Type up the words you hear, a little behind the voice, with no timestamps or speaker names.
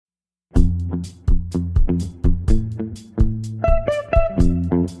Welcome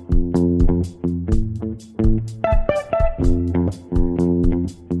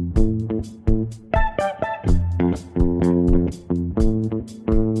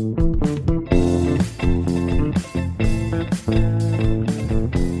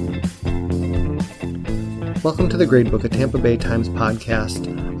to The Gradebook, a Tampa Bay Times podcast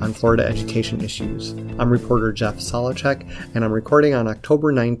on Florida education issues. I'm reporter Jeff Solochek, and I'm recording on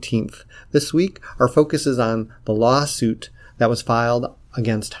October 19th. This week, our focus is on the lawsuit that was filed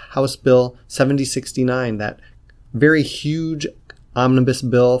against House Bill 7069, that very huge omnibus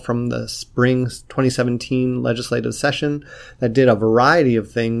bill from the spring 2017 legislative session that did a variety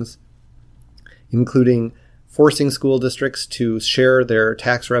of things, including forcing school districts to share their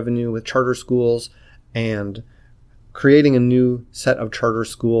tax revenue with charter schools, and creating a new set of charter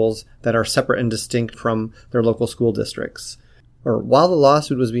schools that are separate and distinct from their local school districts. While the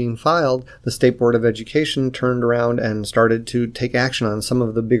lawsuit was being filed, the State Board of Education turned around and started to take action on some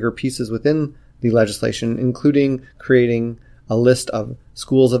of the bigger pieces within the legislation, including creating a list of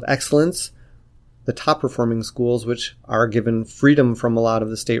schools of excellence, the top performing schools which are given freedom from a lot of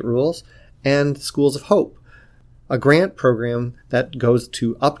the state rules, and schools of hope, a grant program that goes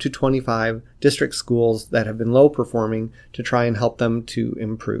to up to 25 district schools that have been low performing to try and help them to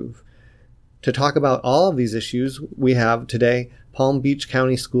improve. To talk about all of these issues, we have today Palm Beach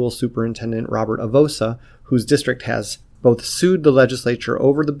County School Superintendent Robert Avosa, whose district has both sued the legislature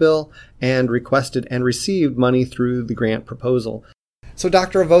over the bill and requested and received money through the grant proposal. So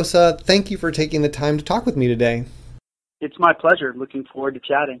Dr. Avosa, thank you for taking the time to talk with me today. It's my pleasure. Looking forward to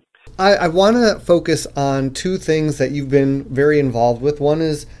chatting. I want to focus on two things that you've been very involved with. One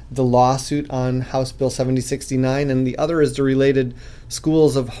is the lawsuit on House Bill 7069, and the other is the related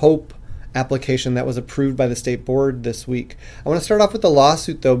Schools of Hope application that was approved by the State Board this week. I want to start off with the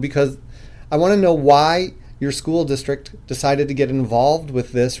lawsuit, though, because I want to know why your school district decided to get involved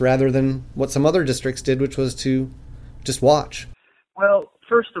with this rather than what some other districts did, which was to just watch. Well,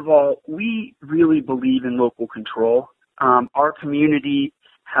 first of all, we really believe in local control. Our community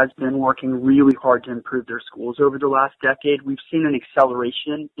has been working really hard to improve their schools over the last decade. We've seen an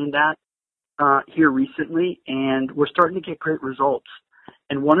acceleration in that here recently, and we're starting to get great results.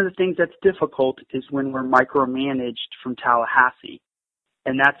 And one of the things that's difficult is when we're micromanaged from Tallahassee.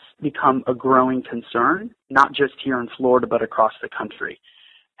 And that's become a growing concern, not just here in Florida, but across the country.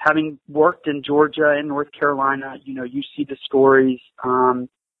 Having worked in Georgia and North Carolina, you see the stories. And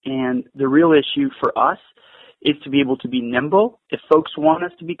the real issue for us is to be able to be nimble. If folks want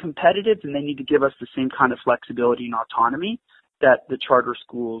us to be competitive, then they need to give us the same kind of flexibility and autonomy that the charter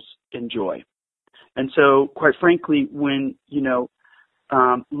schools enjoy. And so, quite frankly, when,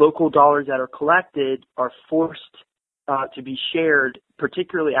 local dollars that are collected are forced to be shared,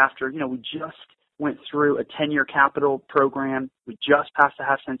 particularly after, we just went through a 10-year capital program. We just passed a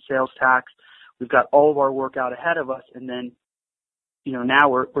half-cent sales tax. We've got all of our work out ahead of us, and then now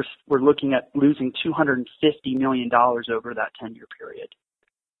we're looking at losing $250 million over that 10-year period.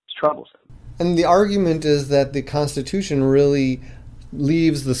 It's troublesome. And the argument is that the Constitution really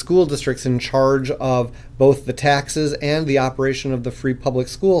leaves the school districts in charge of both the taxes and the operation of the free public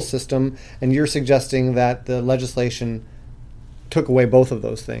school system, and you're suggesting that the legislation took away both of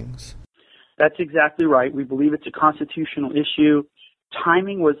those things. That's exactly right. We believe it's a constitutional issue.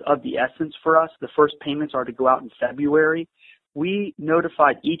 Timing was of the essence for us. The first payments are to go out in February. We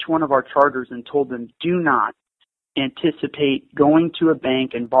notified each one of our charters and told them, do not anticipate going to a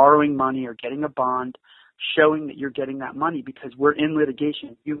bank and borrowing money or getting a bond showing that you're getting that money, because we're in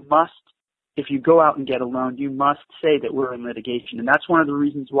litigation. You must, if you go out and get a loan, you must say that we're in litigation. And that's one of the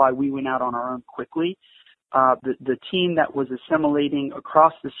reasons why we went out on our own quickly. The team that was assimilating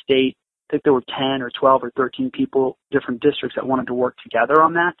across the state, I think there were 10 or 12 or 13 people, different districts that wanted to work together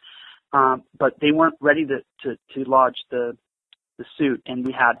on that. But they weren't ready to lodge the suit, and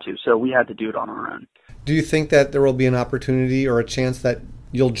we had to. So we had to do it on our own. Do you think that there will be an opportunity or a chance that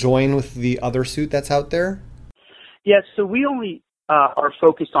you'll join with the other suit that's out there? Yes, so we only are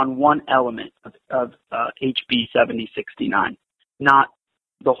focused on one element of HB 7069, not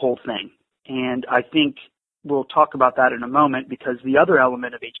the whole thing. And I think we'll talk about that in a moment, because the other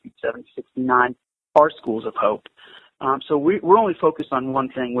element of HB 7069 are schools of hope. So we're only focused on one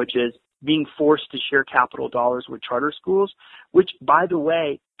thing, which is being forced to share capital dollars with charter schools, which, by the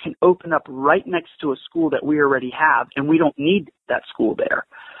way, can open up right next to a school that we already have, and we don't need that school there.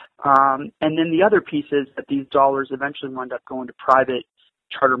 And then the other piece is that these dollars eventually wind up going to private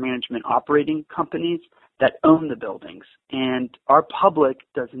charter management operating companies that own the buildings, and our public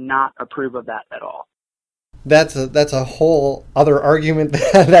does not approve of that at all. That's a whole other argument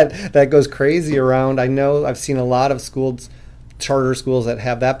that goes crazy around. I know I've seen a lot of schools, charter schools, that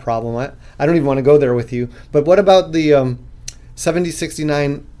have that problem. I don't even want to go there with you. But what about the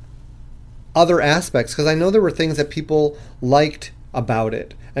 7069 other aspects? Because I know there were things that people liked about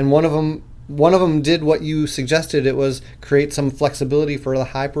it, and one of them did what you suggested. It was create some flexibility for the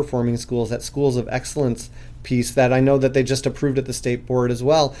high performing schools, that schools of excellence piece that I know that they just approved at the state board as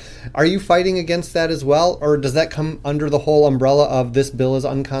well. Are you fighting against that as well, or does that come under the whole umbrella of this bill is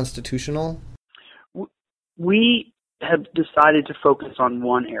unconstitutional? We have decided to focus on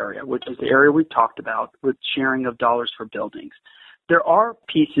one area, which is the area we talked about with sharing of dollars for buildings. There are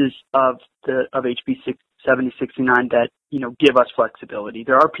pieces of HB 7069 that, give us flexibility.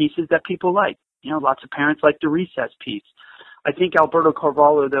 There are pieces that people like. Lots of parents like the recess piece. I think Alberto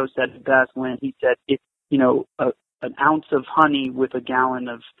Carvalho, though, said it best when he said, if an ounce of honey with a gallon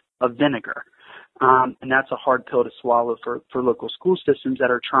of vinegar. And that's a hard pill to swallow for local school systems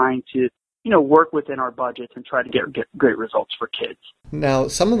that are trying to, work within our budgets and try to get great results for kids. Now,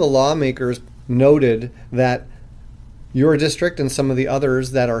 some of the lawmakers noted that your district and some of the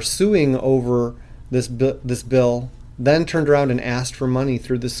others that are suing over this bill then turned around and asked for money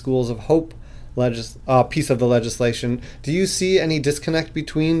through the Schools of Hope piece of the legislation. Do you see any disconnect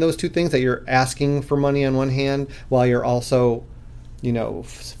between those two things, that you're asking for money on one hand while you're also,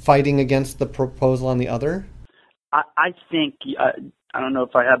 fighting against the proposal on the other? I think, I don't know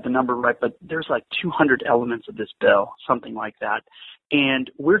if I have the number right, but there's like 200 elements of this bill, something like that. And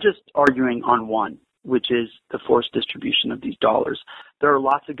we're just arguing on one, which is the forced distribution of these dollars. There are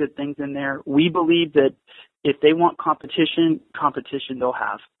lots of good things in there. We believe that if they want competition they'll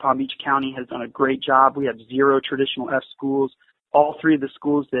have. Palm Beach County has done a great job. We have 0 traditional F schools. All 3 of the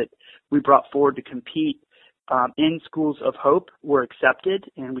schools that we brought forward to compete in Schools of Hope were accepted,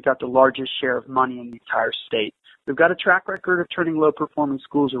 and we got the largest share of money in the entire state. We've got a track record of turning low-performing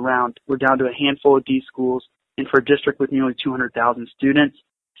schools around. We're down to a handful of D schools, and for a district with nearly 200,000 students,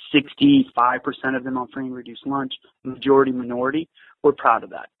 65% of them on free and reduced lunch, majority minority, we're proud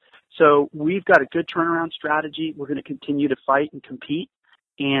of that. So we've got a good turnaround strategy. We're going to continue to fight and compete.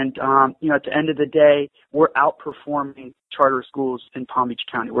 And, at the end of the day, we're outperforming charter schools in Palm Beach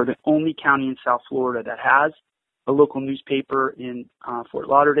County. We're the only county in South Florida that has a local newspaper in Fort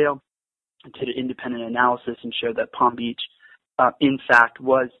Lauderdale and did an independent analysis and showed that Palm Beach, in fact,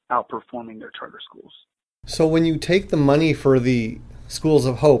 was outperforming their charter schools. So when you take the money for the Schools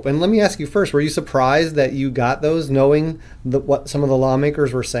of Hope, and let me ask you first, were you surprised that you got those, knowing what some of the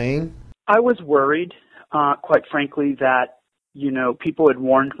lawmakers were saying? I was worried, quite frankly, that, people had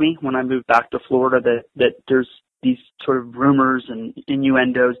warned me when I moved back to Florida that there's these sort of rumors and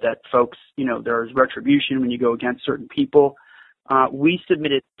innuendos that folks, there's retribution when you go against certain people. We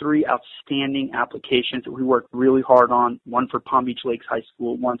submitted 3 outstanding applications that we worked really hard on, one for Palm Beach Lakes High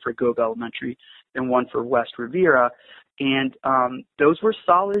School, one for Gove Elementary, and one for West Riviera. And those were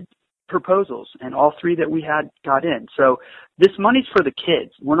solid proposals, and all 3 that we had got in. So this money's for the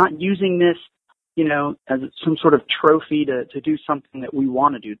kids. We're not using this, as some sort of trophy to do something that we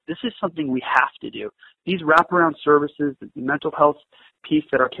want to do. This is something we have to do. These wraparound services, the mental health piece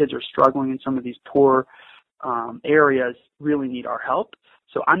that our kids are struggling in some of these poor areas really need our help.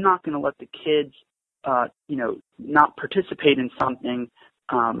 So I'm not going to let the kids, not participate in something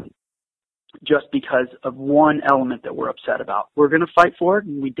just because of one element that we're upset about. We're going to fight for it,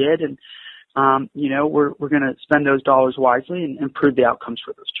 and we did, and we're going to spend those dollars wisely and improve the outcomes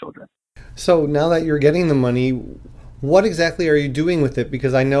for those children. So now that you're getting the money, what exactly are you doing with it?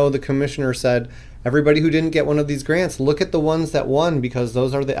 Because I know the commissioner said, everybody who didn't get one of these grants, look at the ones that won, because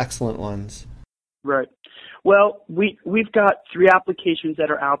those are the excellent ones. Right. Well, we've got 3 applications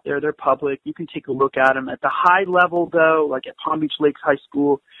that are out there. They're public. You can take a look at them. At the high level, though, like at Palm Beach Lakes High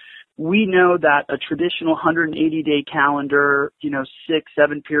School, we know that a traditional 180-day calendar,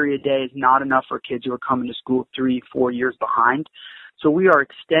 6-7 period day is not enough for kids who are coming to school 3-4 years behind. So we are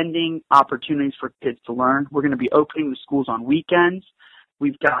extending opportunities for kids to learn. We're going to be opening the schools on weekends.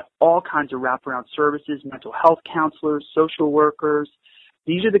 We've got all kinds of wraparound services, mental health counselors, social workers.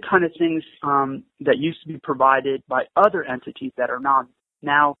 These are the kind of things that used to be provided by other entities that are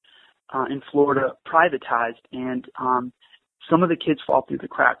now in Florida privatized, and some of the kids fall through the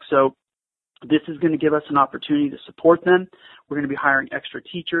cracks. So this is going to give us an opportunity to support them. We're going to be hiring extra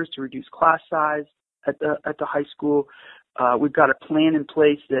teachers to reduce class size at the high school. We've got a plan in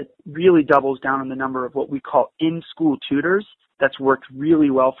place that really doubles down on the number of what we call in-school tutors. That's worked really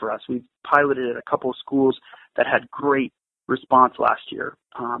well for us. We've piloted at a couple of schools that had great response last year,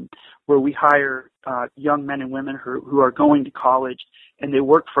 where we hire young men and women who are going to college, and they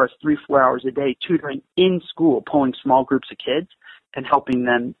work for us 3-4 hours a day, tutoring in school, pulling small groups of kids and helping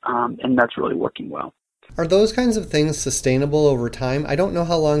them, and that's really working well. Are those kinds of things sustainable over time? I don't know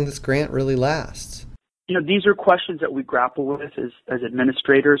how long this grant really lasts. These are questions that we grapple with as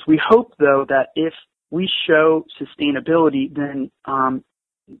administrators. We hope, though, that if we show sustainability, then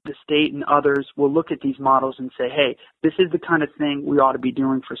the state and others will look at these models and say, hey, this is the kind of thing we ought to be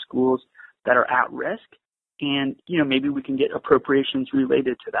doing for schools that are at risk. And, maybe we can get appropriations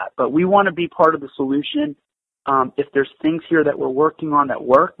related to that. But we want to be part of the solution. If there's things here that we're working on that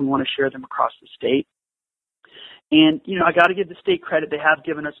work, we want to share them across the state. And, I got to give the state credit. They have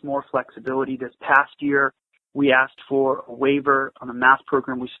given us more flexibility. This past year, we asked for a waiver on a math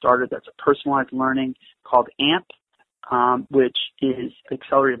program we started that's a personalized learning called AMP, which is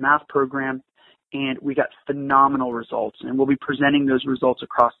Accelerated Math Program, and we got phenomenal results. And we'll be presenting those results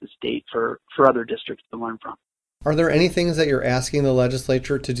across the state for other districts to learn from. Are there any things that you're asking the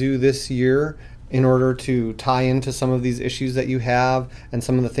legislature to do this year in order to tie into some of these issues that you have and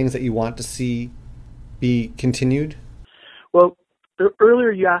some of the things that you want to see be continued? Well,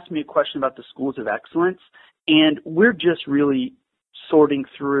 earlier you asked me a question about the schools of excellence, and we're just really sorting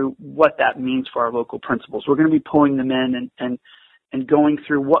through what that means for our local principals. We're going to be pulling them in and going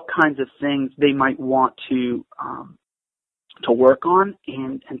through what kinds of things they might want to work on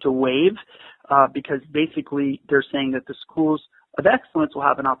and to waive, because basically they're saying that the schools of excellence will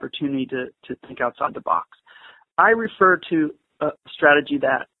have an opportunity to think outside the box. I refer to a strategy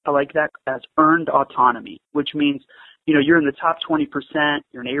that I like that as earned autonomy, which means, you're in the top 20%,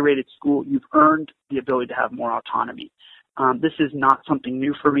 you're an A-rated school, you've earned the ability to have more autonomy. This is not something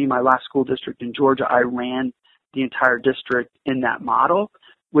new for me. My last school district in Georgia, I ran the entire district in that model,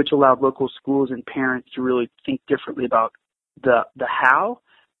 which allowed local schools and parents to really think differently about the how,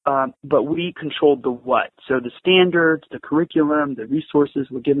 but we controlled the what. So the standards, the curriculum, the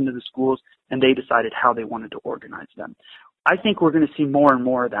resources were given to the schools, and they decided how they wanted to organize them. I think we're going to see more and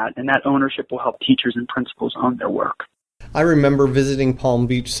more of that, and that ownership will help teachers and principals own their work. I remember visiting Palm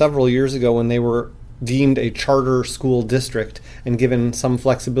Beach several years ago when they were deemed a charter school district and given some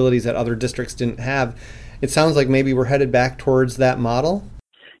flexibilities that other districts didn't have. It sounds like maybe we're headed back towards that model.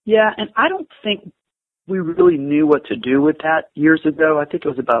 Yeah, and I don't think we really knew what to do with that years ago. I think it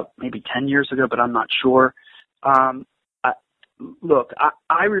was about maybe 10 years ago, but I'm not sure. I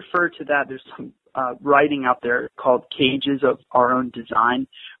refer to that. There's some writing out there called Cages of Our Own Design,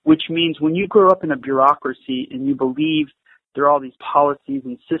 which means when you grow up in a bureaucracy and you believe there are all these policies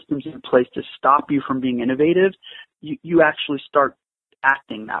and systems in place to stop you from being innovative, you actually start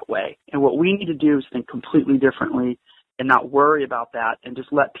acting that way. And what we need to do is think completely differently and not worry about that and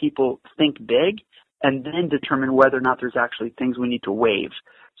just let people think big and then determine whether or not there's actually things we need to waive.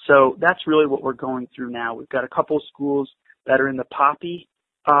 So that's really what we're going through now. We've got a couple of schools that are in the Poppy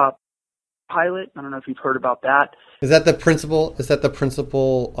pilot. I don't know if you've heard about that. Is that the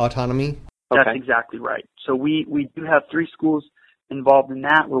principal autonomy? That's exactly right. So we do have 3 schools involved in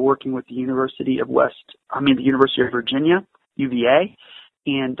that. We're working with the University of Virginia, UVA,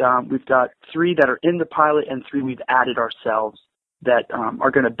 and we've got 3 that are in the pilot and 3 we've added ourselves that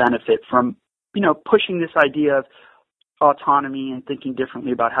are going to benefit from, pushing this idea of autonomy and thinking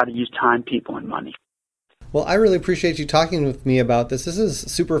differently about how to use time, people, and money. Well, I really appreciate you talking with me about this. This is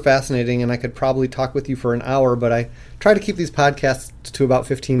super fascinating, and I could probably talk with you for an hour, but I try to keep these podcasts to about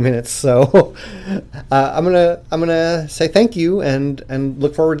 15 minutes. So I'm gonna say thank you and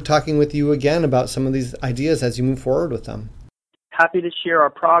look forward to talking with you again about some of these ideas as you move forward with them. Happy to share our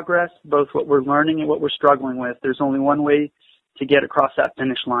progress, both what we're learning and what we're struggling with. There's only one way to get across that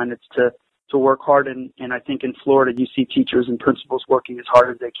finish line. It's to work hard, and I think in Florida you see teachers and principals working as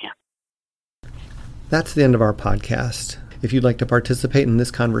hard as they can. That's the end of our podcast. If you'd like to participate in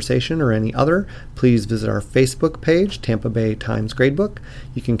this conversation or any other, please visit our Facebook page, Tampa Bay Times Gradebook.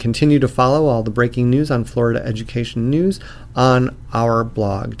 You can continue to follow all the breaking news on Florida education news on our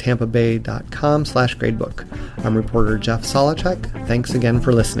blog, tampabay.com/gradebook. I'm reporter Jeff Solochek. Thanks again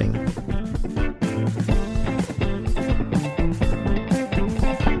for listening.